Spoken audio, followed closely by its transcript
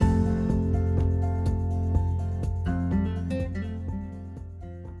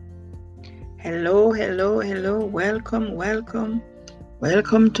Hello, hello, hello. Welcome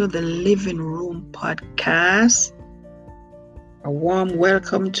to the Living Room Podcast. A warm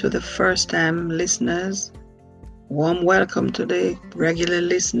welcome to the first time listeners. Warm welcome to the regular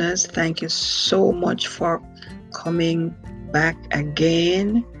listeners. Thank you so much for coming back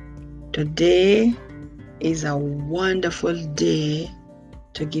again. Today is a wonderful day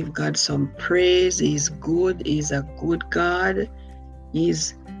to give God some praise. He's good. He's a good God.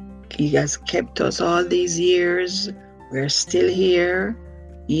 He has kept us all these years. We're still here.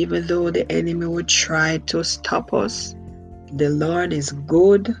 Even though the enemy would try to stop us, the Lord is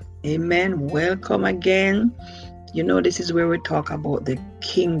good. Amen. Welcome again. This is where we talk about the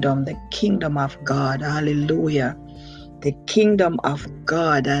kingdom of God. Hallelujah. The kingdom of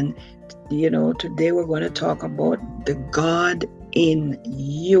God. And, today we're going to talk about the God in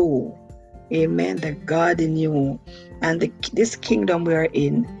you. Amen. The God in you. And this kingdom we are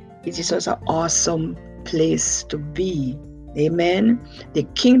in, it is such an awesome place to be. Amen. The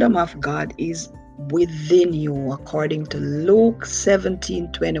kingdom of God is within you, according to Luke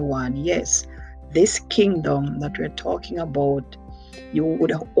 17:21. Yes, this kingdom that we're talking about, you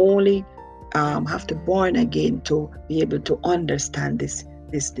would only have to born again to be able to understand this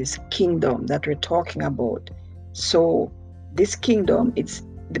kingdom that we're talking about. So this kingdom,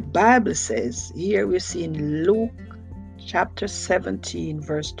 the Bible says here, we see in Luke chapter 17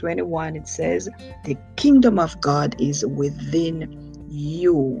 verse 21, it says, the kingdom of God is within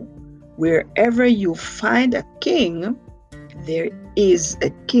you. Wherever you find a king, there is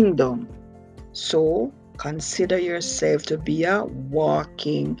a kingdom. So consider yourself to be a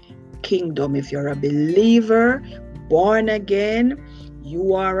walking kingdom. If you're a believer, born again,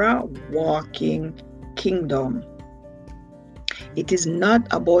 you are a walking kingdom. It is not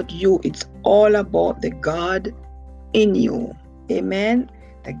about you, it's all about the God in you. Amen.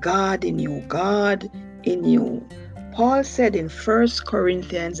 The God in you. God in you. Paul said in 1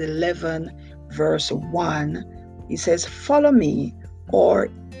 Corinthians 11 verse 1, he says, follow me or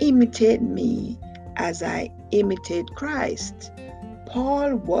imitate me as I imitate Christ.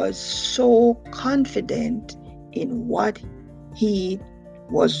 Paul was so confident in what he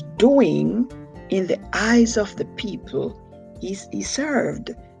was doing in the eyes of the people he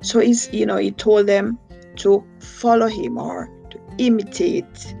served. So he told them to follow him or to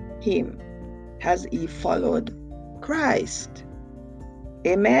imitate him as he followed Christ.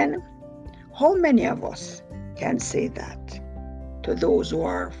 Amen. How many of us can say that to those who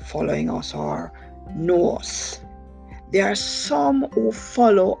are following us or know us? There are some who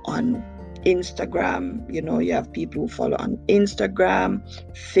follow on Instagram. You have people who follow on Instagram,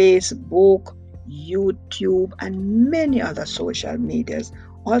 Facebook, YouTube, and many other social medias.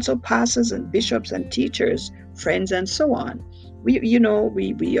 Also pastors and bishops and teachers, friends, and so on. We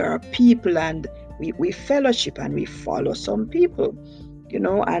are people, and we fellowship and we follow some people,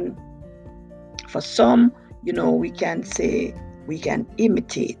 and for some, we can say we can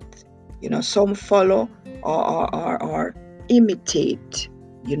imitate. Some follow or imitate,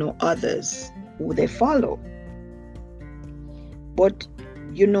 others who they follow. But,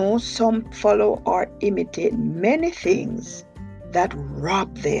 some follow or imitate many things that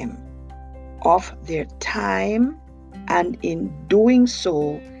rob them of their time, and in doing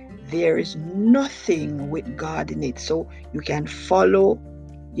so, there is nothing with God in it. So you can follow,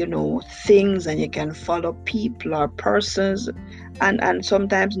 things, and you can follow people or persons, and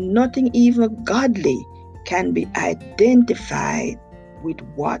sometimes nothing even godly can be identified with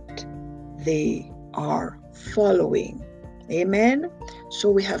what they are following. Amen. So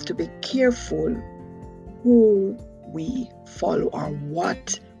we have to be careful who we follow or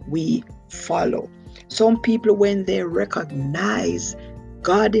what we follow. Some people, when they recognize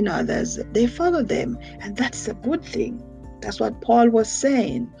God in others, they follow them, and that's a good thing. That's what Paul was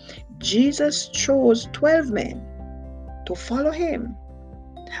saying. Jesus chose 12 men to follow him,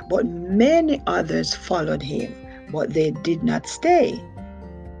 but many others followed him, but they did not stay.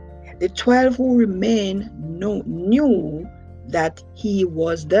 The 12 who remained knew that he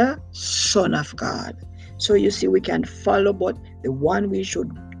was the Son of God. So you see, we can follow, but the one we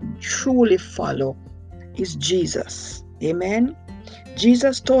should truly follow is Jesus. Amen.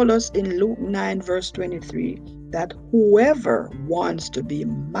 Jesus told us in Luke 9 verse 23 that whoever wants to be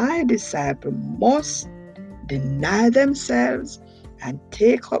my disciple must deny themselves and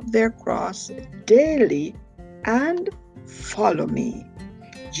take up their cross daily and follow me.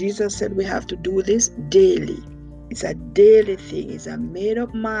 Jesus said we have to do this daily. It's a daily thing. It's a made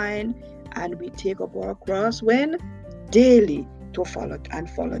up mind, and we take up our cross when? Daily, to follow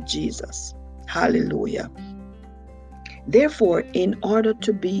Jesus. Hallelujah. Therefore, in order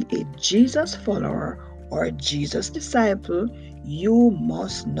to be a Jesus follower or a Jesus disciple, you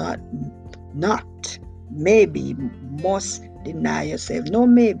must not maybe must deny yourself. No,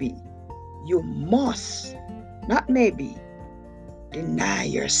 maybe. You must, not maybe, deny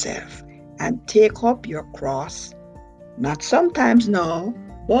yourself and take up your cross, not sometimes, no,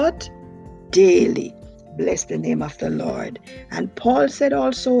 but daily. Bless the name of the Lord. And Paul said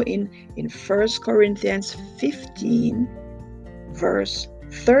also in 1 Corinthians 15, verse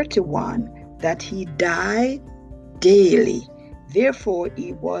 31, that he died daily. Therefore,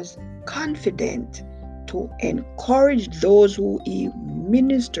 he was confident to encourage those who he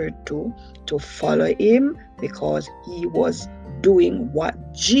ministered to follow him, because he was doing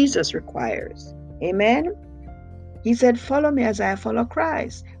what Jesus requires. Amen. He said, follow me as I follow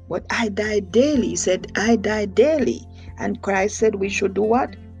Christ. But I die daily. He said, I die daily. And Christ said we should do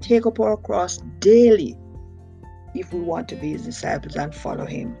what? Take up our cross daily if we want to be his disciples and follow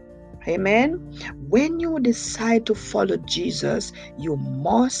him. Amen. When you decide to follow Jesus, you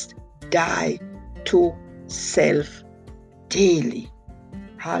must die to self daily.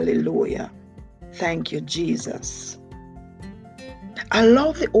 Hallelujah. Thank you, Jesus.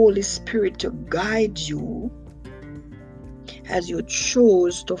 Allow the Holy Spirit to guide you as you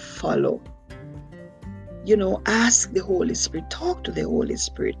chose to follow. Ask the Holy Spirit, talk to the Holy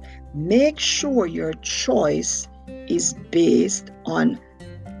Spirit. Make sure your choice is based on,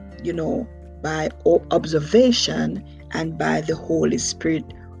 by observation and by the Holy Spirit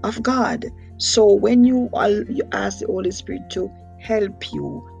of God. So when you ask the Holy Spirit to help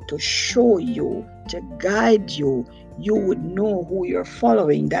you, to show you, to guide you, you would know who you're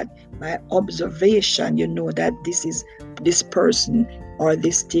following, that by observation, you know that this person or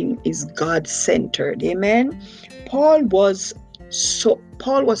this thing is God-centered. Amen. Paul was Saul.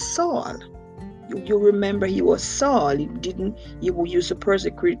 You remember he was Saul. He used to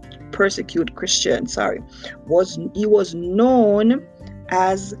persecute Christians. He was known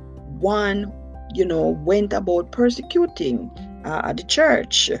as one, went about persecuting the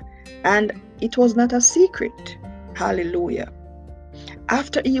church, and it was not a secret. Hallelujah.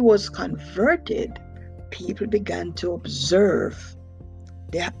 After he was converted, people began to observe.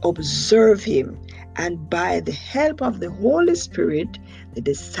 They observe him, and by the help of the Holy Spirit, the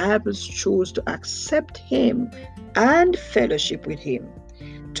disciples chose to accept him and fellowship with him,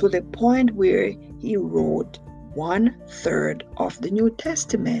 to the point where he wrote 1/3 of the New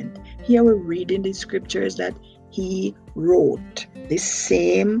Testament. Here we read in the scriptures that he wrote. The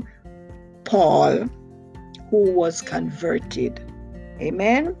same Paul who was converted.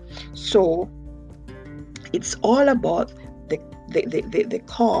 Amen. So it's all about the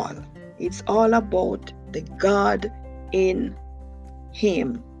call. It's all about the God in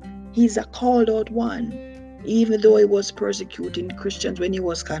him. He's a called out one. Even though he was persecuting Christians, when he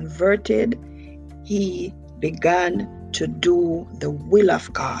was converted, he began to do the will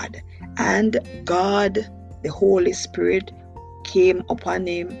of God. And God, the Holy Spirit, came upon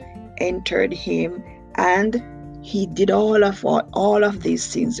him, entered him, and he did all of these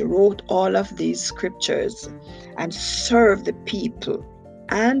things. He wrote all of these scriptures and served the people.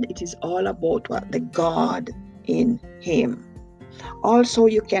 And it is all about what? The God in him. Also,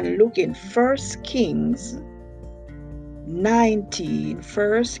 you can look in 1 Kings 19,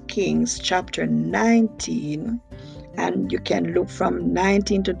 1 Kings chapter 19, and you can look from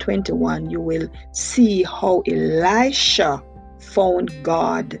 19 to 21. You will see how Elisha found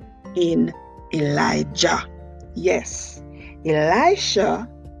God in Elijah. Yes, Elisha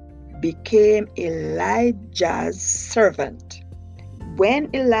became Elijah's servant. When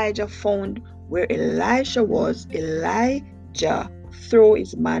Elijah found where Elisha was, Elijah threw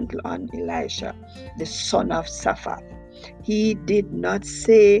his mantle on Elisha, the son of Shaphat. He did not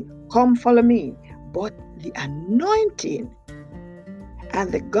say, "Come follow me," but the anointing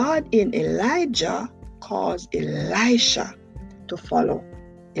and the God in Elijah caused Elisha to follow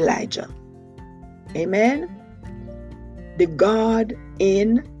Elijah. Amen. The God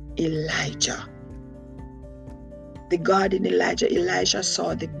in Elijah. The God in Elijah. Elisha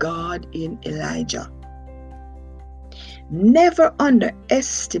saw the God in Elijah. Never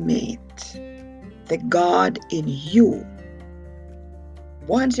underestimate the God in you.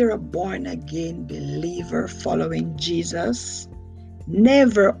 Once you're a born-again believer following Jesus,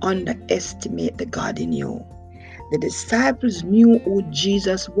 never underestimate the God in you. The disciples knew who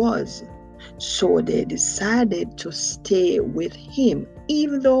Jesus was, so they decided to stay with him,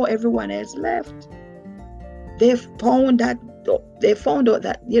 even though everyone else left. They found out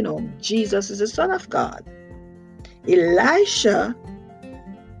that Jesus is the Son of God. Elisha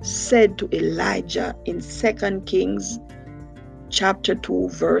said to Elijah in 2 Kings chapter 2,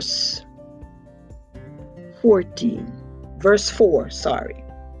 verse 4, sorry.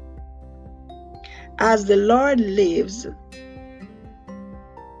 As the Lord lives,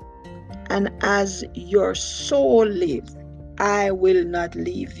 and as your soul lives, I will not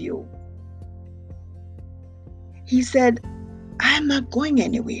leave you. He said, I'm not going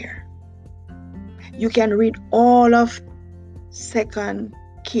anywhere. You can read all of 2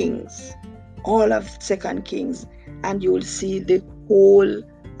 Kings, and you will see the whole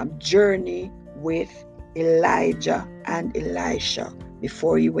journey with Elijah and Elisha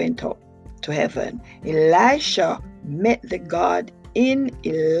before he went up to heaven. Elisha met the God in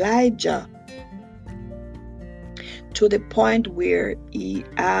Elijah to the point where he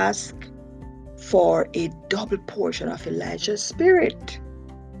asked for a double portion of Elijah's spirit.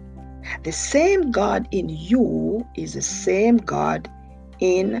 The same God in you is the same God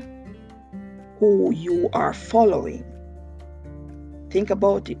in who you are following. Think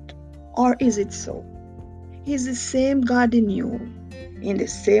about it. Or is it so? He's the same God in you, in the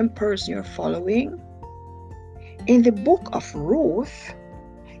same person you're following. In the book of Ruth,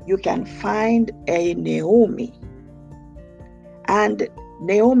 you can find a Naomi. And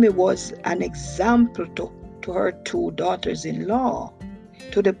Naomi was an example to her 2 daughters-in-law,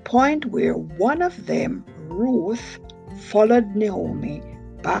 to the point where one of them, Ruth, followed Naomi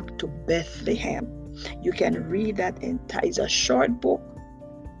back to Bethlehem. You can read that entire, it's a short book.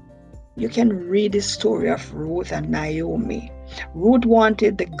 You can read the story of Ruth and Naomi. Ruth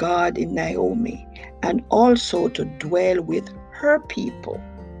wanted the God in Naomi and also to dwell with her people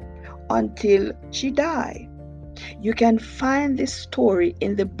until she died. You can find this story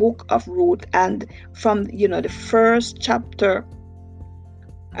in the book of Ruth, and from the first chapter,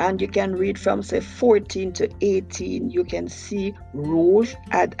 and you can read from say 14 to 18, you can see Ruth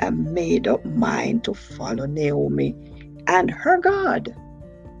had a made up mind to follow Naomi and her God.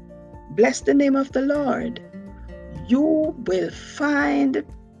 Bless the name of the Lord. You will find,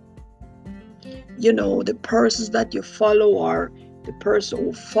 the persons that you follow, or the person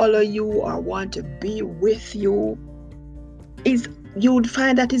who follow you or want to be with you, you would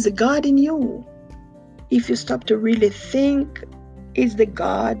find that is a God in you. If you stop to really think, is the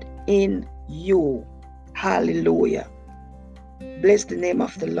God in you. Hallelujah. Bless the name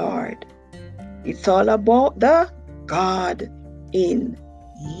of the Lord. It's all about the God in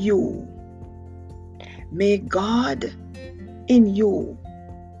you. May God in you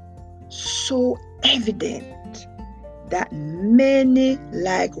so evident that many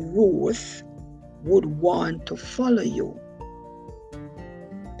like Ruth would want to follow you.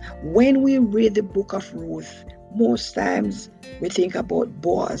 When we read the book of Ruth, most times we think about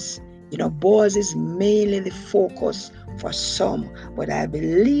Boaz. Boaz is mainly the focus for some, but I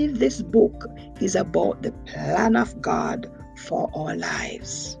believe this book is about the plan of God for our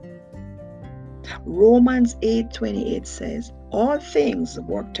lives. Romans 8:28 says, all things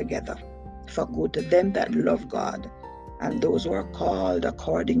work together for good to them that love God and those who are called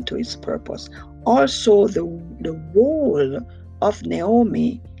according to his purpose. Also, the role of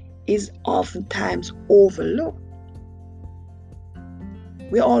Naomi is oftentimes overlooked.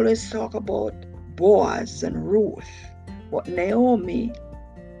 We always talk about Boaz and Ruth, but Naomi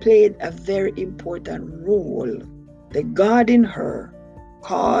played a very important role. The God in her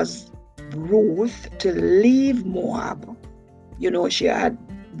caused Ruth to leave Moab. She had,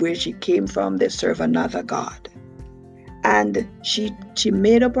 where she came from, they serve another God. And she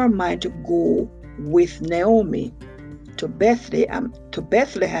made up her mind to go with Naomi to Bethlehem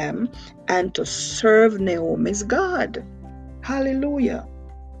and to serve Naomi's God. Hallelujah.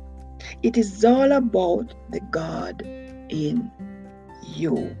 It is all about the God in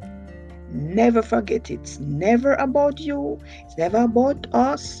you. Never forget, it's never about you. It's never about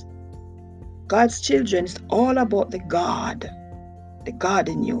us. God's children, it's all about the God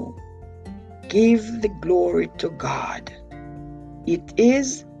in you. Give the glory to God. It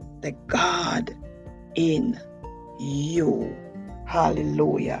is the God in you.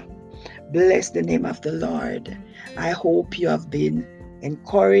 Hallelujah. Bless the name of the Lord. I hope you have been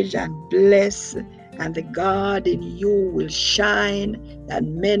encouraged and blessed, and the God in you will shine, that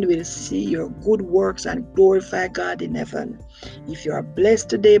men will see your good works and glorify God in heaven. If you are blessed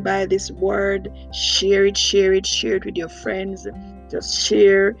today by this word, share it with your friends. Just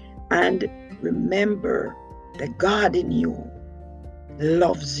share, and remember, the God in you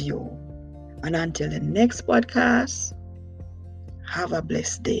loves you. And until the next podcast, have a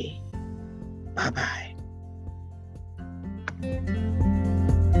blessed day. Bye-bye.